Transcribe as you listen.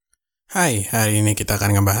Hai, hari ini kita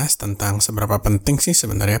akan ngebahas tentang seberapa penting sih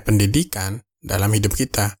sebenarnya pendidikan dalam hidup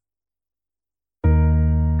kita.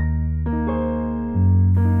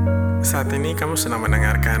 Saat ini kamu sedang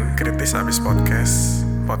mendengarkan Kritis Habis Podcast.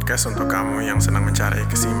 Podcast untuk kamu yang sedang mencari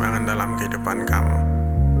keseimbangan dalam kehidupan kamu.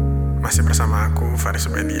 Masih bersama aku,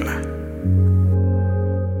 Faris Ubedillah.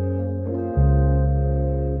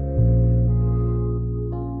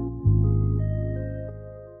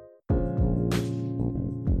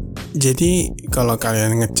 Jadi kalau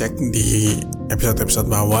kalian ngecek di episode-episode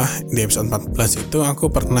bawah, di episode 14 itu aku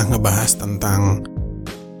pernah ngebahas tentang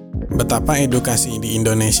betapa edukasi di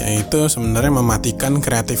Indonesia itu sebenarnya mematikan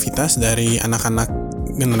kreativitas dari anak-anak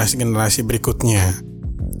generasi-generasi berikutnya.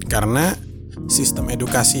 Karena sistem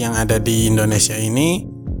edukasi yang ada di Indonesia ini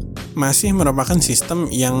masih merupakan sistem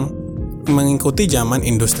yang mengikuti zaman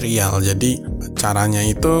industrial. Jadi caranya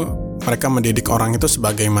itu mereka mendidik orang itu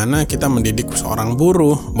sebagaimana kita mendidik seorang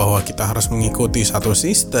buruh, bahwa kita harus mengikuti satu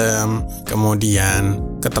sistem, kemudian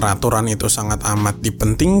keteraturan itu sangat amat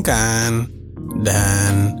dipentingkan,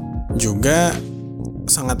 dan juga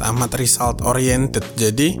sangat amat result oriented.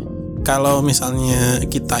 Jadi kalau misalnya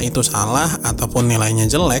kita itu salah ataupun nilainya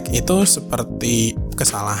jelek, itu seperti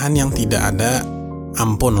kesalahan yang tidak ada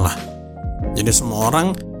ampun lah. Jadi semua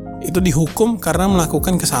orang itu dihukum karena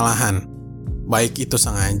melakukan kesalahan, baik itu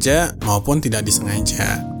sengaja maupun tidak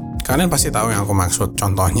disengaja. Kalian pasti tahu yang aku maksud.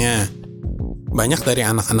 Contohnya, banyak dari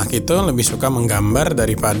anak-anak itu lebih suka menggambar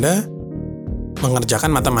daripada mengerjakan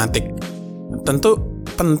matematik. Tentu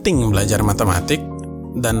penting belajar matematik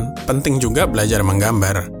dan penting juga belajar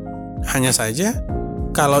menggambar. Hanya saja,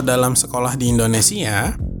 kalau dalam sekolah di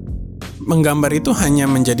Indonesia, menggambar itu hanya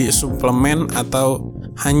menjadi suplemen atau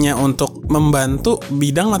hanya untuk membantu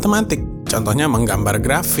bidang matematik. Contohnya menggambar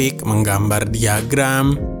grafik, menggambar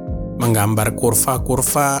diagram, menggambar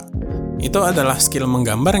kurva-kurva. Itu adalah skill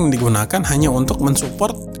menggambar yang digunakan hanya untuk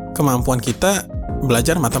mensupport kemampuan kita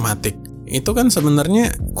belajar matematik. Itu kan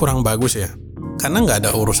sebenarnya kurang bagus ya, karena nggak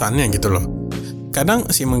ada urusannya gitu loh. Kadang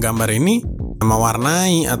si menggambar ini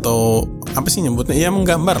mewarnai atau apa sih nyebutnya, ya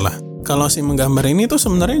menggambar lah. Kalau si menggambar ini tuh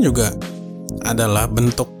sebenarnya juga adalah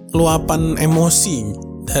bentuk luapan emosi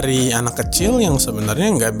dari anak kecil yang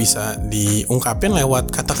sebenarnya nggak bisa diungkapin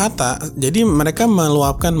lewat kata-kata. Jadi mereka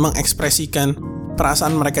meluapkan, mengekspresikan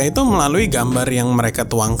perasaan mereka itu melalui gambar yang mereka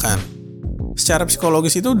tuangkan. Secara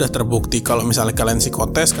psikologis itu udah terbukti. Kalau misalnya kalian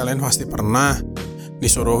psikotes, kalian pasti pernah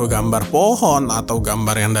disuruh gambar pohon atau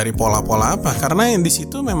gambar yang dari pola-pola apa. Karena yang di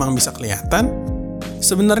situ memang bisa kelihatan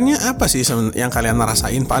sebenarnya apa sih yang kalian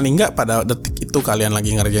rasain. Paling nggak pada detik itu kalian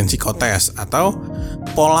lagi ngerjain psikotes, atau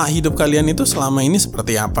pola hidup kalian itu selama ini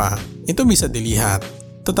seperti apa. Itu bisa dilihat.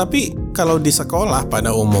 Tetapi kalau di sekolah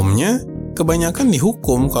pada umumnya kebanyakan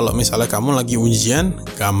dihukum kalau misalnya kamu lagi ujian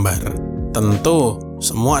gambar. Tentu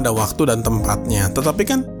semua ada waktu dan tempatnya. Tetapi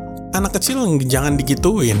kan anak kecil jangan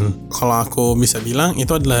digituin. Kalau aku bisa bilang,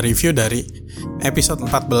 itu adalah review dari episode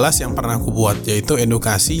 14 yang pernah aku buat, yaitu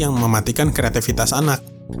edukasi yang mematikan kreativitas anak.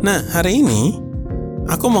 Nah, hari ini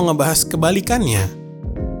aku mau ngebahas kebalikannya.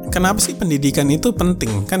 Kenapa sih pendidikan itu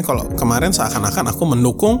penting? Kan kalau kemarin seakan-akan aku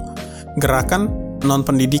mendukung gerakan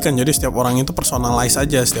non-pendidikan, jadi setiap orang itu personalize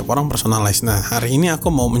aja, setiap orang personalize. Nah, hari ini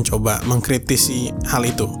aku mau mencoba mengkritisi hal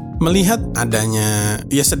itu. Melihat adanya,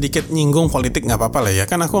 ya sedikit nyinggung politik nggak apa-apa lah ya.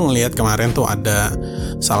 Kan aku ngelihat kemarin tuh ada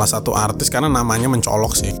salah satu artis, karena namanya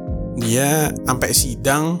mencolok sih. Dia sampai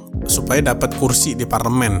sidang supaya dapat kursi di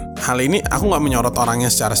parlemen. Hal ini aku nggak menyorot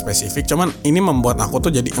orangnya secara spesifik, cuman ini membuat aku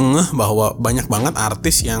tuh jadi ngeh bahwa banyak banget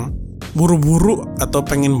artis yang buru-buru atau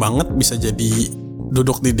pengen banget bisa jadi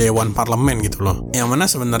duduk di dewan parlemen gitu loh. Yang mana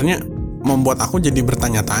sebenarnya membuat aku jadi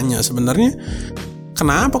bertanya-tanya, sebenarnya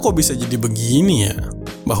kenapa kok bisa jadi begini ya?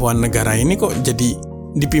 Bahwa negara ini kok jadi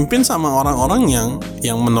dipimpin sama orang-orang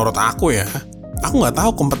yang menurut aku ya, aku nggak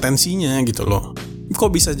tahu kompetensinya gitu loh.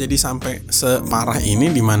 Kok bisa jadi sampai separah ini,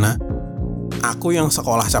 dimana aku yang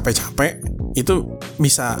sekolah capek-capek itu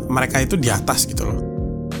bisa, mereka itu di atas gitu loh.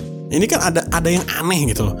 Ini kan ada yang aneh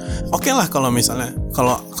gitu loh. Oke lah kalau misalnya,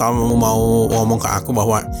 kalau kamu mau ngomong ke aku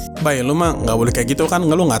bahwa, "Bay, lu mah nggak boleh kayak gitu kan,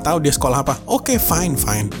 lu nggak tahu dia sekolah apa." Oke, fine.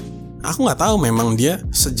 Aku nggak tahu memang dia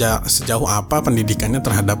sejauh apa pendidikannya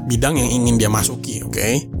terhadap bidang yang ingin dia masuki,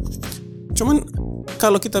 oke? Cuman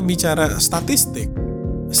kalau kita bicara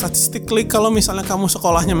statistically, kalau misalnya kamu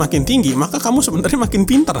sekolahnya makin tinggi, maka kamu sebenarnya makin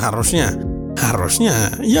pintar harusnya,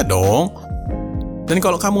 iya dong. Dan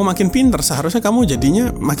kalau kamu makin pintar, seharusnya kamu jadinya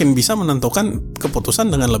makin bisa menentukan keputusan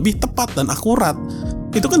dengan lebih tepat dan akurat.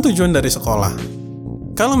 Itu kan tujuan dari sekolah.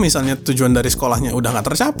 Kalau misalnya tujuan dari sekolahnya udah nggak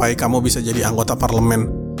tercapai, kamu bisa jadi anggota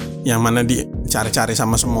parlemen yang mana dicari-cari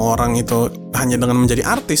sama semua orang itu hanya dengan menjadi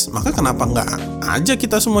artis, maka kenapa nggak aja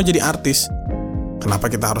kita semua jadi artis? Kenapa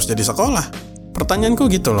kita harus jadi sekolah? Pertanyaanku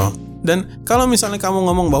gitu loh. Dan kalau misalnya kamu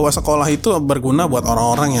ngomong bahwa sekolah itu berguna buat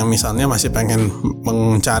orang-orang yang misalnya masih pengen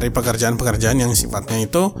mencari pekerjaan-pekerjaan yang sifatnya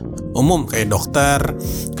itu umum, kayak dokter,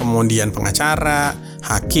 kemudian pengacara,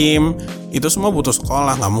 hakim, itu semua butuh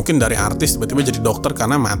sekolah. Nggak mungkin dari artis tiba-tiba jadi dokter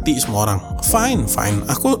karena mati semua orang. Fine,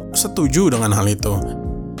 aku setuju dengan hal itu.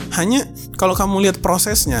 Hanya kalau kamu lihat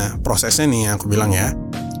prosesnya nih aku bilang ya,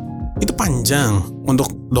 itu panjang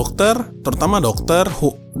untuk dokter, terutama dokter,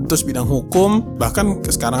 terus bidang hukum, bahkan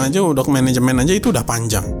sekarang aja udah manajemen aja itu udah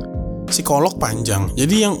panjang. Psikolog panjang.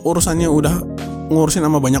 Jadi yang urusannya udah ngurusin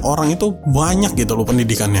sama banyak orang itu banyak gitu loh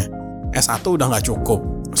pendidikannya. S1 udah nggak cukup.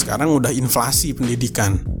 Sekarang udah inflasi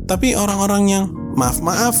pendidikan. Tapi orang-orang yang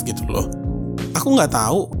maaf gitu loh, aku nggak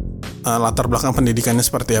tahu latar belakang pendidikannya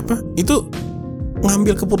seperti apa. Itu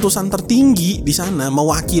ngambil keputusan tertinggi di sana,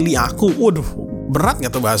 mewakili aku. Waduh, berat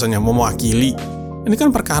nggak tuh bahasanya, mewakili. Ini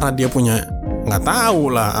kan perkara dia punya, nggak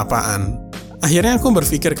tahu lah apaan. Akhirnya aku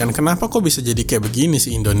berpikir kan, kenapa kok bisa jadi kayak begini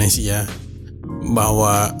sih Indonesia?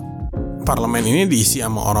 Bahwa parlemen ini diisi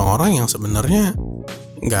sama orang-orang yang sebenarnya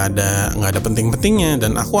nggak ada penting-pentingnya.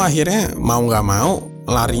 Dan aku akhirnya mau nggak mau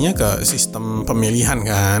larinya ke sistem pemilihan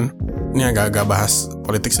kan. Ini agak-agak bahas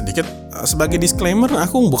politik sedikit. Sebagai disclaimer,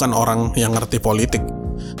 aku bukan orang yang ngerti politik.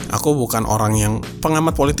 Aku bukan orang yang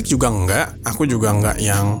pengamat politik juga enggak. Aku juga enggak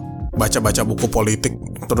yang baca-baca buku politik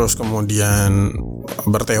terus kemudian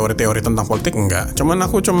berteori-teori tentang politik, enggak.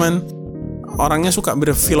 Aku cuman orangnya suka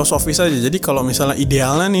berfilosofis aja. Jadi kalau misalnya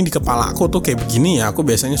idealnya nih di kepala aku tuh kayak begini ya, aku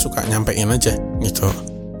biasanya suka nyampein aja gitu.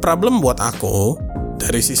 Problem buat aku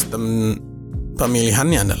dari sistem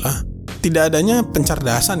pemilihannya adalah tidak adanya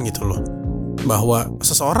pencerdasan gitu loh. Bahwa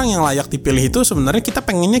seseorang yang layak dipilih itu sebenarnya kita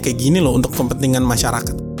pengennya kayak gini loh untuk kepentingan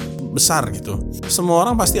masyarakat besar gitu. Semua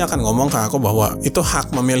orang pasti akan ngomong ke aku bahwa itu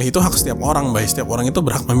hak memilih, itu hak setiap orang, baik setiap orang itu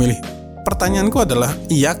berhak memilih. Pertanyaanku adalah,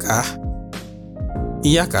 iyakah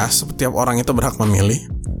setiap orang itu berhak memilih?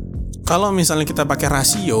 Kalau misalnya kita pakai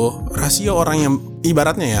rasio orang yang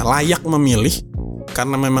ibaratnya ya layak memilih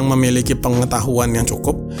karena memang memiliki pengetahuan yang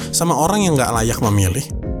cukup, sama orang yang nggak layak memilih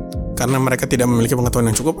karena mereka tidak memiliki pengetahuan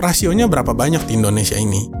yang cukup, rasionya berapa banyak di Indonesia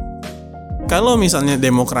ini? Kalau misalnya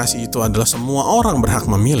demokrasi itu adalah semua orang berhak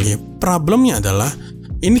memilih, problemnya adalah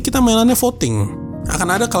ini kita mainannya voting.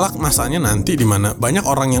 Akan ada kelak masanya nanti di mana banyak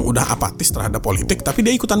orang yang udah apatis terhadap politik tapi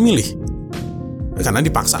dia ikutan milih. Karena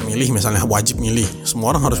dipaksa milih, misalnya wajib milih,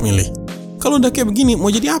 semua orang harus milih. Kalau udah kayak begini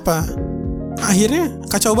mau jadi apa? Akhirnya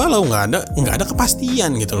kacau balau, nggak ada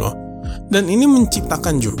kepastian gitu loh. Dan ini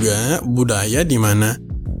menciptakan juga budaya di mana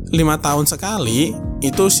 5 tahun sekali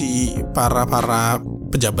itu si para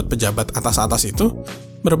pejabat-pejabat atas itu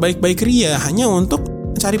berbaik-baik ria hanya untuk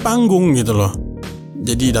cari panggung gitu loh.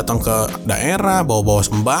 Jadi datang ke daerah bawa-bawa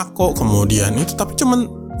sembako, kemudian itu tapi cuman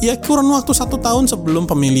ya kurun waktu 1 tahun sebelum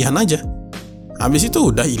pemilihan aja. Habis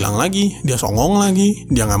itu udah hilang lagi, dia songong lagi,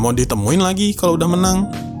 dia nggak mau ditemuin lagi kalau udah menang.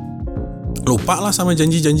 Lupa lah sama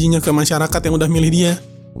janji-janjinya ke masyarakat yang udah milih dia.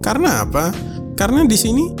 Karena apa? Karena di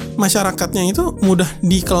sini masyarakatnya itu mudah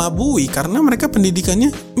dikelabui karena mereka pendidikannya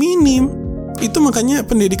minim. Itu makanya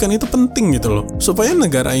pendidikan itu penting gitu loh. Supaya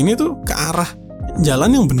negara ini tuh ke arah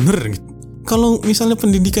jalan yang bener gitu. Kalau misalnya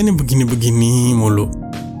pendidikannya begini-begini mulu,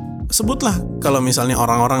 sebutlah kalau misalnya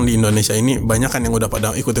orang-orang di Indonesia ini banyak kan yang udah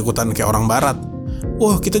pada ikut-ikutan kayak orang barat.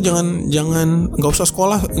 Wah, kita jangan nggak usah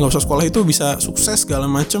sekolah itu bisa sukses segala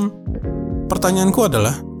macem. Pertanyaanku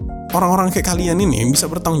adalah, orang-orang kayak kalian ini bisa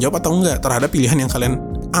bertanggung jawab atau enggak terhadap pilihan yang kalian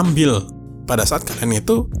ambil pada saat kalian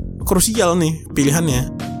itu krusial nih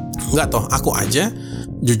pilihannya. Enggak toh, aku aja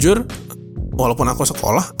jujur walaupun aku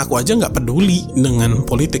sekolah, aku aja nggak peduli dengan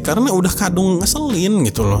politik karena udah kadung ngeselin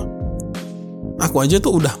gitu loh. Aku aja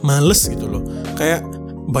tuh udah males gitu loh. Kayak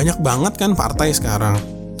banyak banget kan partai sekarang.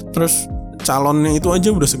 Terus calonnya itu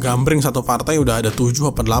aja udah segambreng, satu partai udah ada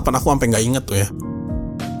 7 apa 8, aku sampai nggak inget tuh ya.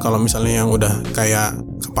 Kalau misalnya yang udah kayak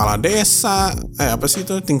kepala desa, apa sih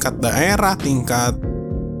itu, tingkat daerah, tingkat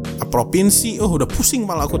provinsi, udah pusing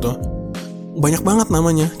malah aku tuh. Banyak banget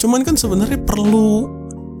namanya. Cuman kan sebenarnya perlu,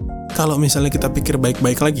 kalau misalnya kita pikir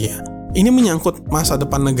baik-baik lagi ya, ini menyangkut masa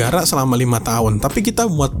depan negara selama 5 tahun. Tapi kita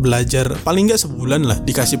buat belajar paling nggak sebulan lah,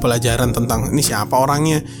 dikasih pelajaran tentang ini siapa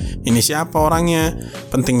orangnya,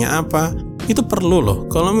 pentingnya apa. Itu perlu loh.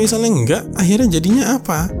 Kalau misalnya enggak, akhirnya jadinya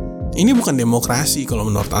apa? Ini bukan demokrasi kalau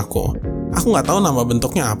menurut aku. Aku nggak tahu nama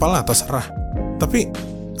bentuknya apalah, terserah. Tapi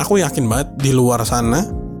aku yakin banget di luar sana,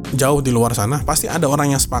 jauh di luar sana, pasti ada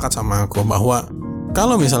orang yang sepakat sama aku bahwa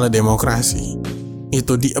kalau misalnya demokrasi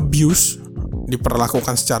itu di-abuse,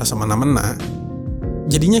 diperlakukan secara semena-mena,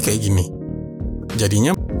 jadinya kayak gini.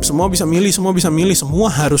 Jadinya semua bisa milih, semua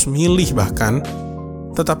harus milih bahkan.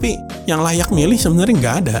 Tetapi yang layak milih sebenarnya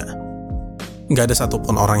nggak ada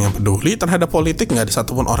satupun orang yang peduli terhadap politik, nggak ada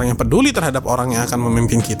satupun orang yang peduli terhadap orang yang akan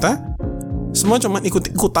memimpin kita. Semua cuma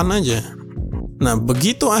ikut-ikutan aja. Nah,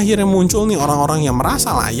 begitu akhirnya muncul nih orang-orang yang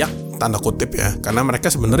merasa layak, tanda kutip ya, karena mereka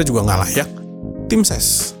sebenarnya juga nggak layak, tim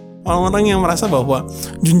ses. Orang-orang yang merasa bahwa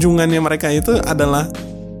junjungannya mereka itu adalah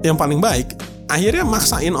yang paling baik, akhirnya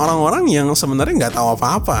maksain orang-orang yang sebenarnya nggak tahu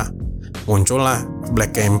apa-apa. Muncullah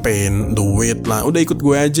black campaign, duit lah, udah ikut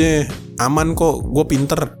gue aja, aman kok, gue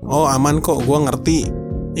pinter, oh aman kok, gue ngerti,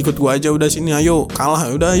 ikut gue aja, udah sini, ayo kalah,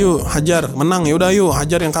 udah ayo hajar, menang ya udah ayo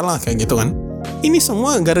hajar yang kalah, kayak gitu kan. Ini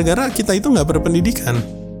semua gara-gara kita itu nggak berpendidikan.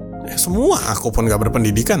 Semua aku pun nggak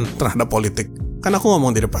berpendidikan terhadap politik. Kan aku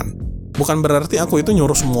ngomong di depan. Bukan berarti aku itu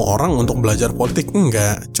nyuruh semua orang untuk belajar politik,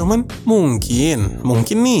 enggak. Cuman mungkin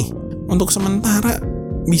nih untuk sementara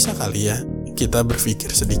bisa kali ya kita berpikir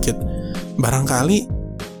sedikit. Barangkali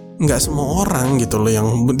nggak semua orang gitu loh yang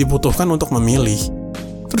dibutuhkan untuk memilih.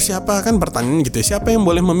 Terus siapa, kan pertanyaan gitu ya, siapa yang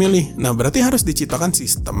boleh memilih? Nah, berarti harus diciptakan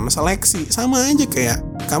sistem seleksi. Sama aja kayak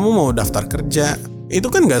kamu mau daftar kerja, itu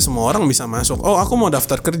kan nggak semua orang bisa masuk. Oh, aku mau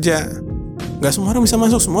daftar kerja, nggak semua orang bisa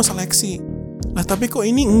masuk, semua seleksi. Lah, tapi kok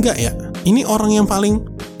ini enggak ya? Ini orang yang paling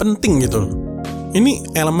penting gitu loh.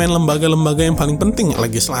 Ini elemen lembaga-lembaga yang paling penting,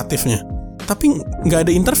 legislatifnya. Tapi nggak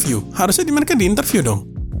ada interview. Harusnya mereka di interview dong.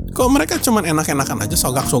 Kok mereka cuman enak-enakan aja,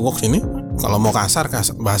 sogak-sogok sini? Kalau mau kasar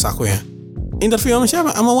bahasa aku ya. Interview sama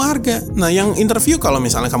siapa? Sama warga. Nah, yang interview kalau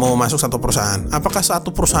misalnya kamu mau masuk satu perusahaan, apakah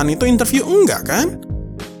satu perusahaan itu interview? Enggak kan?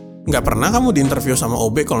 Nggak pernah kamu diinterview sama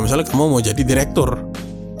OB kalau misalnya kamu mau jadi direktur.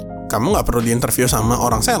 Kamu nggak perlu diinterview sama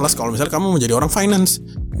orang sales kalau misalnya kamu mau jadi orang finance.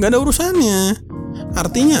 Nggak ada urusannya.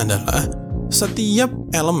 Artinya adalah setiap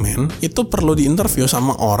elemen itu perlu diinterview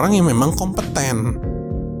sama orang yang memang kompeten.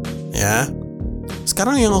 Ya.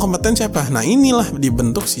 Sekarang yang kompeten siapa? Nah, inilah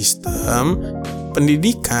dibentuk sistem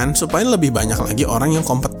pendidikan supaya lebih banyak lagi orang yang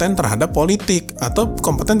kompeten terhadap politik atau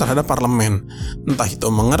kompeten terhadap parlemen. Entah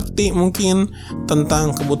itu mengerti mungkin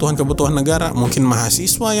tentang kebutuhan-kebutuhan negara, mungkin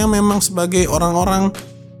mahasiswa yang memang sebagai orang-orang,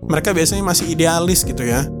 mereka biasanya masih idealis gitu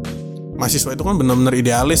ya. Mahasiswa itu kan benar-benar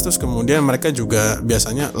idealis, terus kemudian mereka juga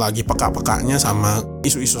biasanya lagi peka-pekanya sama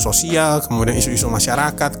isu-isu sosial, kemudian isu-isu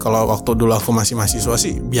masyarakat. Kalau waktu dulu aku masih mahasiswa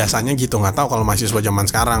sih biasanya gitu, nggak tahu kalau mahasiswa zaman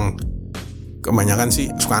sekarang. Kebanyakan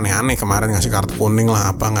sih suka aneh-aneh, kemarin ngasih kartu kuning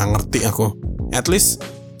lah apa, nggak ngerti aku. At least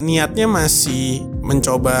niatnya masih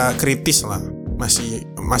mencoba kritis lah,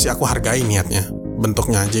 masih aku hargai niatnya.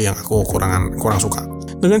 Bentuknya aja yang aku kurang suka.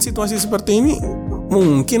 Dengan situasi seperti ini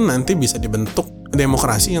mungkin nanti bisa dibentuk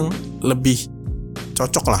demokrasi yang lebih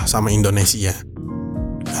cocok lah sama Indonesia.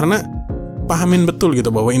 Karena pahamin betul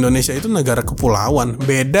gitu bahwa Indonesia itu negara kepulauan,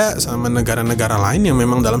 beda sama negara-negara lain yang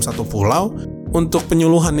memang dalam satu pulau. Untuk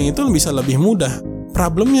penyuluhannya itu bisa lebih mudah.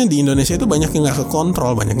 Problemnya di Indonesia itu banyak yang nggak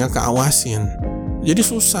kekontrol, banyak yang keawasin. Jadi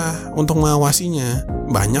susah untuk mengawasinya.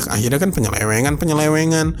 Banyak akhirnya kan penyelewengan.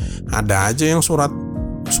 Ada aja yang suara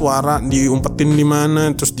diumpetin di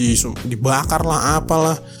mana, terus dibakar lah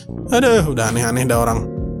apalah. Aduh, udah aneh-aneh dah orang.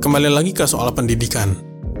 Kembali lagi ke soal pendidikan.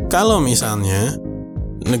 Kalau misalnya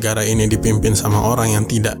negara ini dipimpin sama orang yang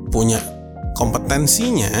tidak punya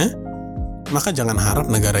kompetensinya, maka jangan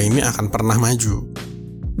harap negara ini akan pernah maju.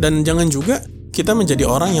 Dan jangan juga kita menjadi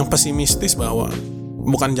orang yang pesimistis bahwa,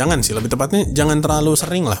 bukan jangan sih, lebih tepatnya jangan terlalu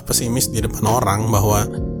sering lah pesimis di depan orang bahwa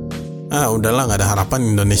udahlah gak ada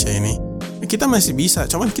harapan Indonesia ini. Kita masih bisa,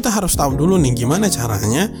 cuman kita harus tahu dulu nih gimana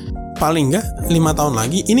caranya paling gak 5 tahun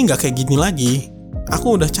lagi ini gak kayak gini lagi.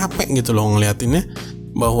 Aku udah capek gitu loh ngeliatinnya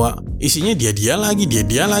bahwa isinya dia lagi,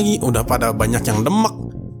 udah pada banyak yang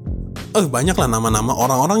demek. Banyak lah nama-nama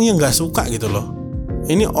orang-orang yang gak suka gitu loh.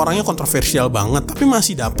 Ini orangnya kontroversial banget, tapi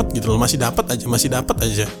masih dapat gitu loh, masih dapat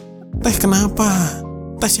aja. Teh kenapa?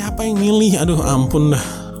 Teh siapa yang milih? Aduh ampun dah.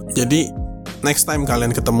 Jadi next time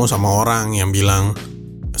kalian ketemu sama orang yang bilang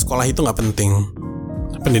sekolah itu gak penting,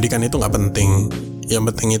 pendidikan itu gak penting, yang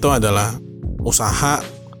penting itu adalah usaha,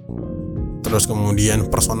 terus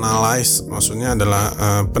kemudian personalize, maksudnya adalah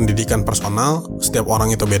pendidikan personal, setiap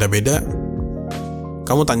orang itu beda-beda.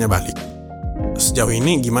 Kamu tanya balik, sejauh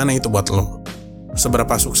ini gimana itu buat lo?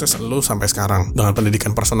 Seberapa sukses lo sampai sekarang dengan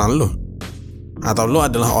pendidikan personal lo? Atau lo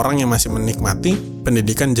adalah orang yang masih menikmati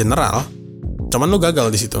pendidikan general, cuman lo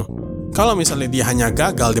gagal di situ? Kalau misalnya dia hanya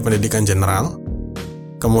gagal di pendidikan general,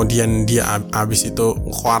 kemudian dia abis itu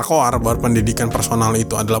koar-koar bahwa pendidikan personal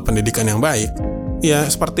itu adalah pendidikan yang baik, ya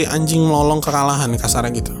seperti anjing melolong kekalahan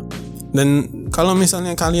kasarnya gitu. Dan kalau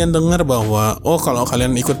misalnya kalian dengar bahwa kalau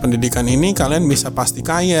kalian ikut pendidikan ini kalian bisa pasti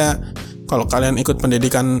kaya, kalau kalian ikut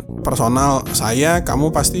pendidikan personal saya,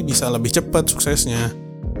 kamu pasti bisa lebih cepat suksesnya.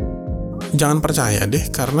 Jangan percaya deh,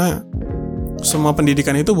 karena semua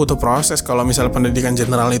pendidikan itu butuh proses. Kalau misalnya pendidikan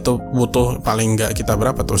general itu butuh paling nggak kita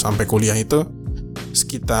berapa tuh, sampai kuliah itu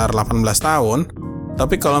sekitar 18 tahun.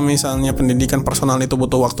 Tapi kalau misalnya pendidikan personal itu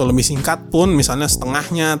butuh waktu lebih singkat pun, misalnya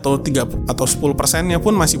setengahnya atau 10%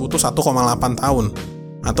 pun masih butuh 1,8 tahun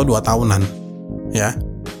atau 2 tahunan. Ya.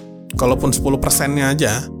 Kalaupun 10%-nya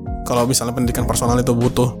aja, kalau misalnya pendidikan personal itu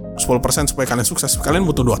butuh 10% supaya kalian sukses, kalian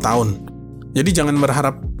butuh 2 tahun. Jadi jangan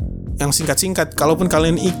berharap yang singkat-singkat. Kalaupun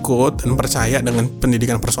kalian ikut dan percaya dengan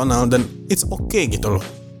pendidikan personal, dan it's okay gitu loh.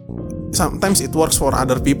 Sometimes it works for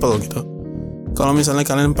other people gitu. Kalau misalnya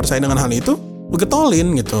kalian percaya dengan hal itu,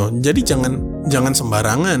 getolin gitu. Jadi jangan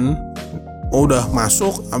sembarangan. Udah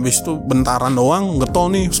masuk, abis itu bentaran doang,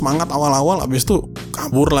 getol nih, semangat awal-awal, abis itu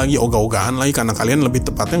kabur lagi, ogah-ogahan lagi karena kalian lebih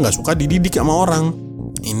tepatnya nggak suka dididik sama orang.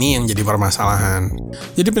 Ini yang jadi permasalahan.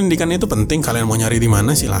 Jadi pendidikan itu penting. Kalian mau nyari di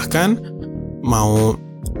mana silahkan. Mau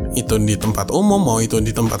itu di tempat umum, mau itu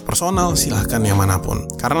di tempat personal, silahkan yang manapun.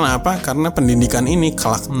 Karena apa? Karena pendidikan ini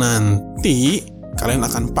kelak nanti kalian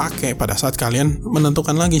akan pakai pada saat kalian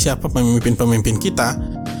menentukan lagi siapa pemimpin-pemimpin kita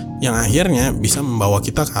yang akhirnya bisa membawa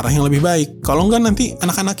kita ke arah yang lebih baik. Kalau enggak nanti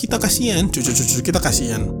anak-anak kita kasihan, cucu-cucu kita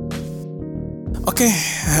kasihan. Oke,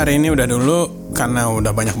 hari ini udah dulu karena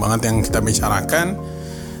udah banyak banget yang kita bicarakan.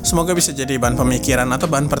 Semoga bisa jadi bahan pemikiran atau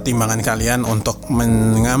bahan pertimbangan kalian untuk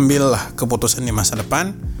mengambil keputusan di masa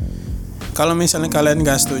depan. Kalau misalnya kalian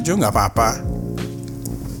gak setuju, gak apa-apa.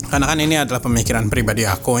 Karena kan ini adalah pemikiran pribadi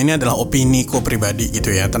aku, ini adalah opiniku pribadi gitu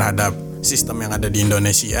ya terhadap sistem yang ada di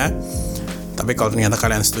Indonesia. Tapi kalau ternyata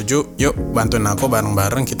kalian setuju, yuk bantuin aku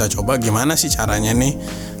bareng-bareng kita coba gimana sih caranya nih,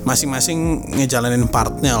 masing-masing ngejalanin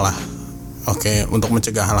partnya lah. Oke, untuk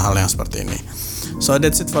mencegah hal-hal yang seperti ini. So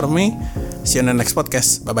that's it for me. See you in the next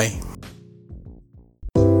podcast. Bye-bye.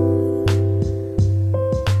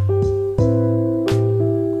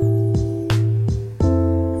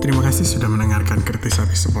 Terima kasih sudah mendengarkan Kritis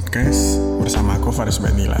Habis Podcast bersama aku Faris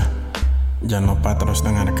Badila. Jangan lupa terus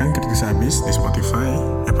dengarkan Kritis Habis di Spotify,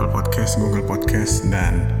 Apple Podcast, Google Podcast,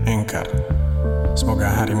 dan Anchor. Semoga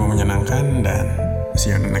harimu menyenangkan dan see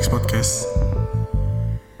you in the next podcast.